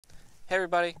Hey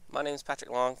everybody, my name is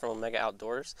Patrick Long from Omega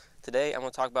Outdoors. Today I'm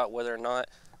going to talk about whether or not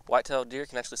white-tailed deer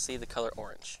can actually see the color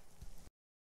orange.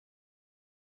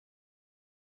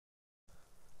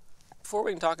 Before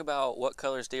we can talk about what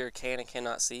colors deer can and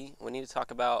cannot see, we need to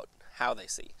talk about how they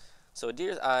see. So a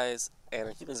deer's eyes and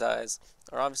a human's eyes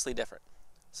are obviously different.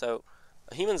 So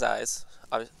a human's eyes,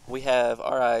 we have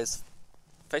our eyes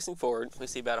facing forward, we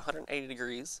see about 180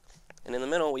 degrees, and in the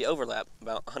middle we overlap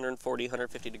about 140,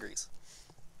 150 degrees.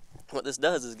 What this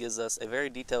does is gives us a very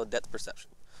detailed depth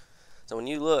perception. So when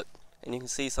you look and you can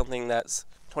see something that's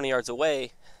 20 yards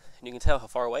away, and you can tell how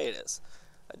far away it is.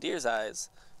 A deer's eyes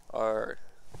are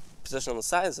positioned on the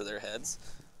sides of their heads.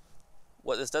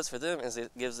 What this does for them is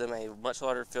it gives them a much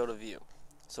larger field of view.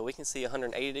 So we can see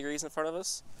 180 degrees in front of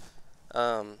us.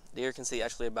 Deer can see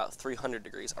actually about 300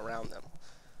 degrees around them.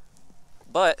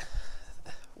 But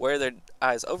where their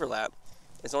eyes overlap,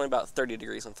 it's only about 30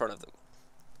 degrees in front of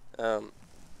them.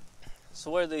 So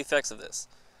what are the effects of this?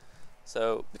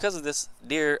 So because of this,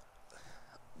 deer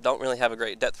don't really have a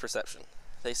great depth perception.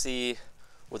 They see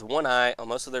with one eye on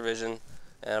most of their vision,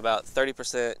 and about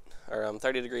 30% or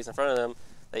 30 degrees in front of them,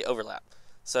 they overlap.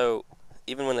 So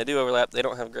even when they do overlap, they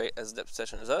don't have great as depth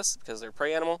perception as us because they're a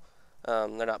prey animal. They're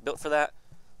not built for that.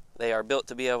 They are built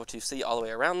to be able to see all the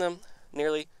way around them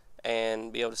nearly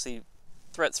and be able to see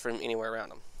threats from anywhere around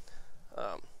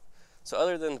them. So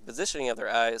other than the positioning of their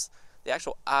eyes, the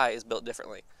actual eye is built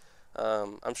differently.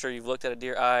 I'm sure you've looked at a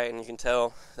deer eye and you can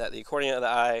tell that the cornea of the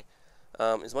eye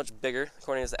is much bigger. The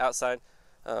cornea is the outside,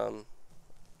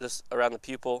 just around the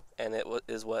pupil, and it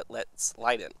is what lets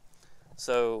light in.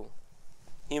 So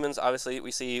humans, obviously, we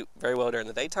see very well during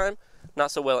the daytime, not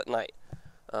so well at night.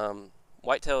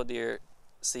 White-tailed deer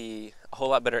see a whole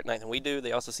lot better at night than we do.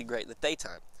 They also see great in the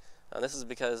daytime. This is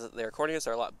because their corneas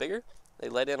are a lot bigger. They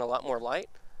let in a lot more light,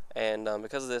 and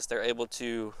because of this, they're able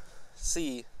to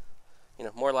see,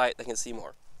 more light. They can see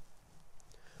more.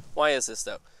 Why is this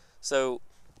though? So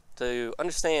to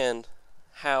understand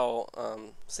how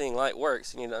seeing light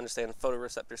works, you need to understand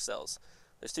photoreceptor cells.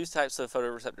 There's two types of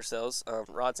photoreceptor cells,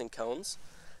 rods and cones,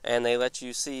 and they let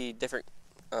you see different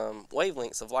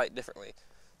wavelengths of light differently.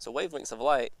 So wavelengths of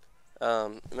light,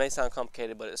 it may sound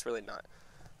complicated, but it's really not.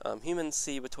 Humans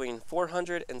see between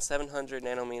 400 and 700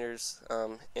 nanometers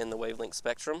in the wavelength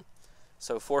spectrum.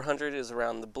 So 400 is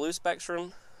around the blue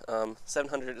spectrum,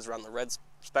 700 is around the red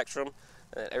spectrum,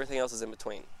 and everything else is in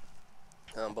between.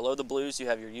 Below the blues you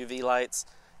have your UV lights,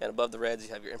 and above the reds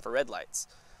you have your infrared lights.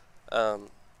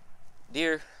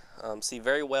 Deer see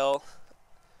very well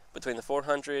between the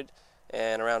 400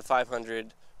 and around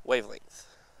 500 wavelength.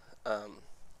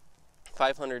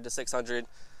 500 to 600,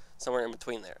 somewhere in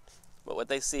between there. But what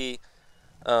they see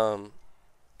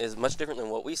is much different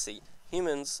than what we see.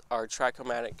 Humans are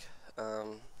trichromatic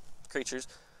creatures.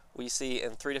 We see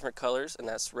in three different colors, and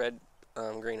that's red,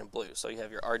 green, and blue. So you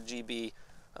have your RGB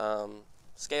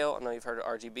scale. I know you've heard of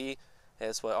RGB.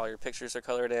 It's what all your pictures are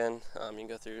colored in. You can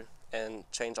go through and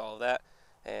change all of that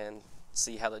and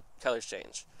see how the colors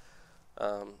change.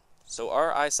 So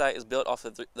our eyesight is built off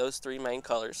of those three main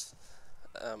colors,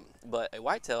 but a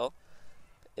whitetail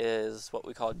is what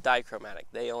we call dichromatic.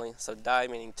 So di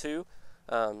meaning two,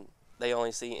 they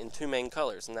only see in two main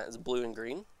colors, and that is blue and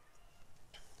green.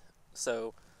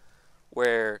 So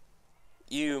where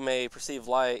you may perceive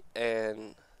light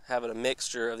and have a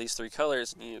mixture of these three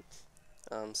colors, and you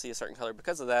see a certain color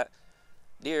because of that,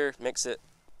 deer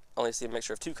only see a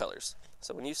mixture of two colors.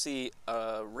 So when you see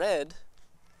red,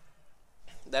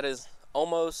 that is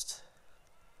almost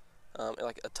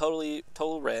like a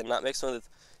total red, not mixed with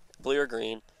blue or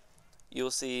green.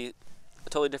 You'll see a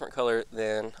totally different color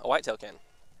than a whitetail can.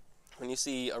 When you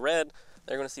see a red,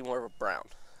 they're going to see more of a brown.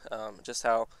 Just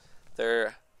how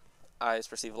their eyes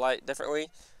perceive light differently,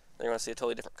 they're going to see a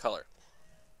totally different color.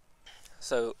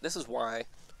 So this is why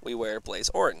we wear blaze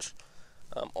orange.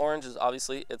 Orange is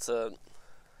obviously, it's a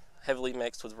heavily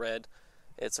mixed with red.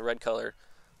 It's a red color.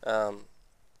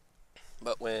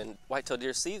 But when white-tailed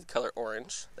deer see the color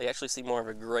orange, they actually see more of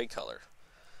a gray color.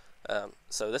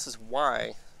 So this is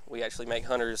why we actually make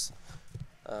hunters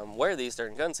wear these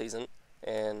during gun season.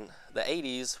 In the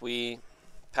 80s, we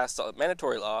passed a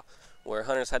mandatory law where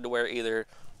hunters had to wear either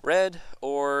red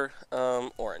or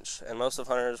orange, and most of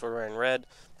hunters were wearing red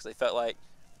because they felt like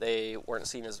they weren't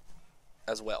seen as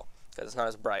well because it's not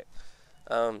as bright.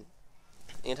 The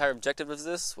entire objective of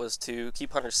this was to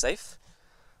keep hunters safe,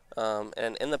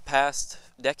 and in the past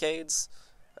decades,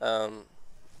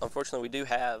 unfortunately, we do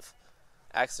have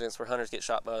accidents where hunters get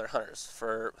shot by other hunters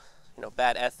for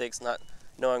bad ethics, not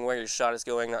knowing where your shot is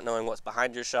going, not knowing what's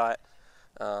behind your shot.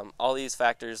 All these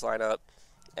factors line up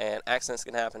and accidents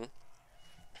can happen.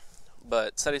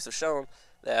 but studies have shown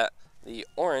that the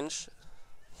orange,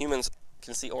 humans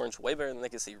can see orange way better than they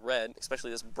can see red,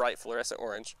 especially this bright fluorescent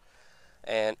orange,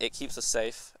 and it keeps us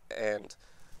safe. And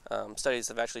studies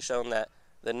have actually shown that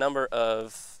the number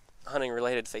of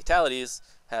hunting-related fatalities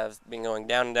have been going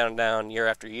down and down and down year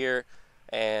after year,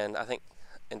 and I think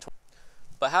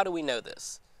but how do we know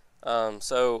this?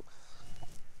 So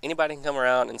anybody can come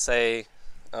around and say,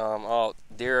 oh,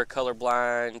 deer are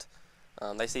colorblind,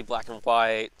 they see black and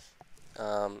white,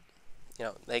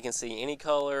 they can see any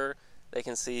color, they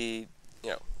can see,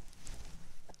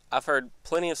 I've heard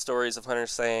plenty of stories of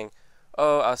hunters saying,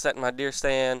 oh, I was setting my deer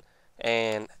stand,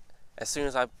 and as soon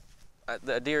as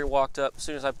the deer walked up, as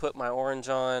soon as I put my orange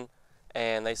on,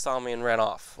 and they saw me and ran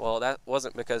off. Well, that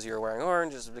wasn't because you were wearing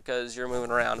orange, it's because you're moving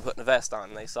around and putting a vest on,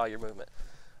 and they saw your movement.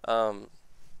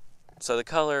 So the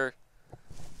color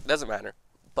doesn't matter.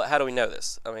 But how do we know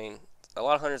this? I mean, a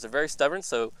lot of hunters are very stubborn,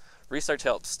 so research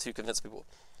helps to convince people.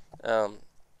 We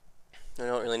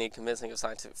don't really need convincing of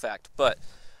scientific fact. But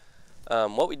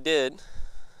what we did,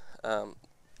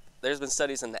 there's been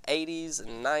studies in the 80s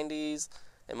and 90s,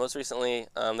 and most recently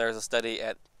there was a study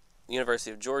at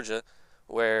University of Georgia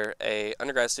where a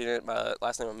undergrad student by the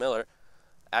last name of Miller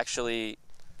actually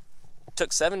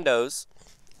took 7 does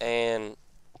and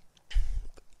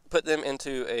put them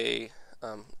into a,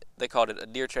 they called it a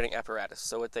deer training apparatus.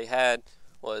 So what they had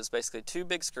was basically 2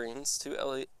 big screens,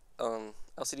 2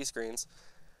 LCD screens,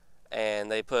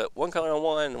 and they put one color on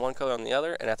one and one color on the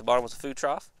other, and at the bottom was a food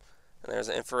trough, and there's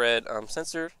an infrared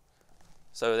sensor.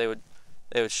 So they would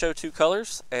show 2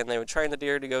 colors, and they would train the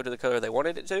deer to go to the color they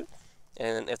wanted it to.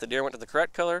 And if the deer went to the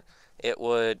correct color, it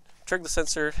would trigger the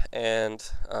sensor and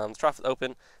the trough would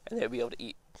open, and they would be able to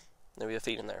eat. There would be a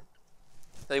feed in there.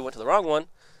 If they went to the wrong one,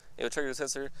 it would trigger the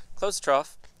sensor, close the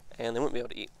trough, and they wouldn't be able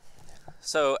to eat.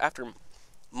 So after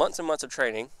months and months of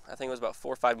training, I think it was about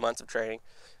 4 or 5 months of training,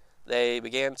 they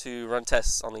began to run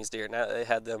tests on these deer. Now that they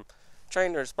had them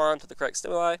trained to respond to the correct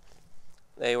stimuli,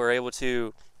 they were able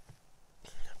to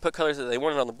put colors that they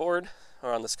wanted on the board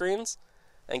or on the screens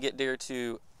and get deer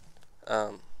to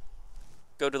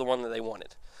go to the one that they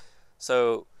wanted.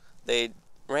 So they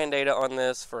ran data on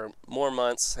this for more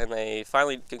months, and they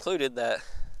finally concluded that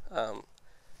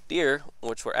deer,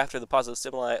 which were after the positive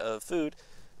stimuli of food,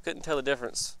 couldn't tell the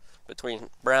difference between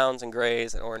browns and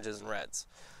grays and oranges and reds.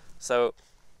 So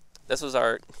this was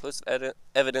our conclusive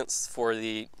evidence for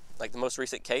the most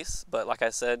recent case, but like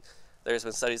I said, there's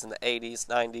been studies in the 80s,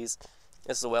 90s.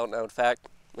 This is a well-known fact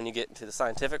when you get into the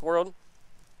scientific world,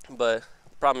 but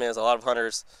the problem is a lot of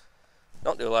hunters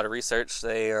don't do a lot of research.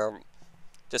 They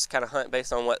just kind of hunt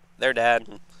based on what their dad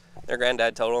and their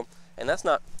granddad told them, and that's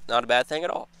not a bad thing at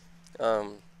all. A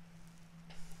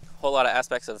whole lot of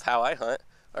aspects of how I hunt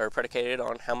are predicated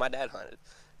on how my dad hunted,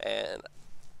 and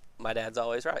my dad's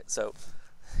always right, so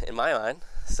in my mind.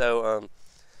 So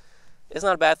it's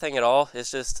not a bad thing at all.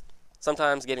 It's just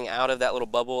sometimes getting out of that little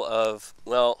bubble of,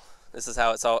 well, this is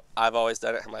how I've always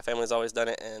done it, how my family's always done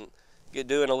it, and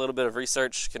doing a little bit of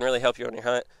research can really help you on your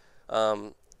hunt.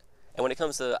 And when it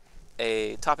comes to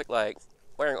a topic like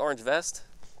wearing orange vest,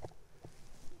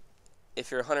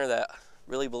 if you're a hunter that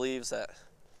really believes that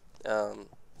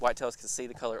whitetails can see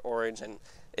the color orange and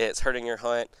it's hurting your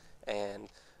hunt, and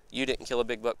you didn't kill a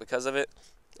big buck because of it,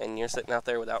 and you're sitting out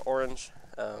there without orange,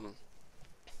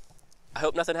 I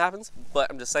hope nothing happens,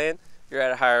 but I'm just saying you're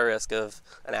at a higher risk of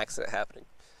an accident happening,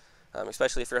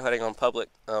 especially if you're hunting on public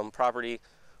property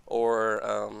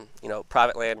or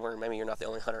private land where maybe you're not the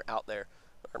only hunter out there,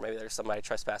 or maybe there's somebody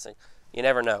trespassing. You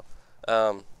never know.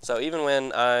 So even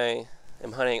when I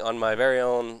am hunting on my very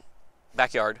own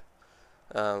backyard,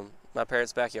 my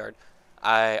parents' backyard,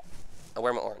 I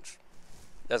wear my orange.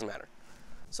 Doesn't matter.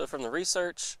 So from the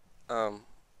research,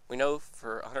 we know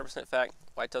for 100% fact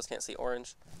whitetails can't see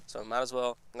orange, so might as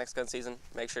well, next gun season,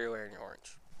 make sure you're wearing your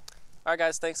orange. Alright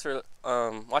guys, thanks for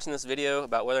watching this video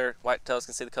about whether whitetails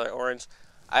can see the color orange.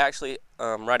 I actually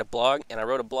write a blog, and I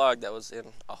wrote a blog that was in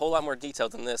a whole lot more detail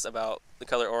than this about the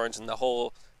color orange and the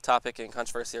whole topic and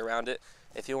controversy around it.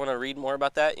 If you want to read more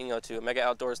about that, you can go to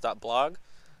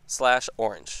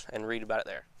omegaoutdoors.blog/orange and read about it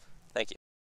there.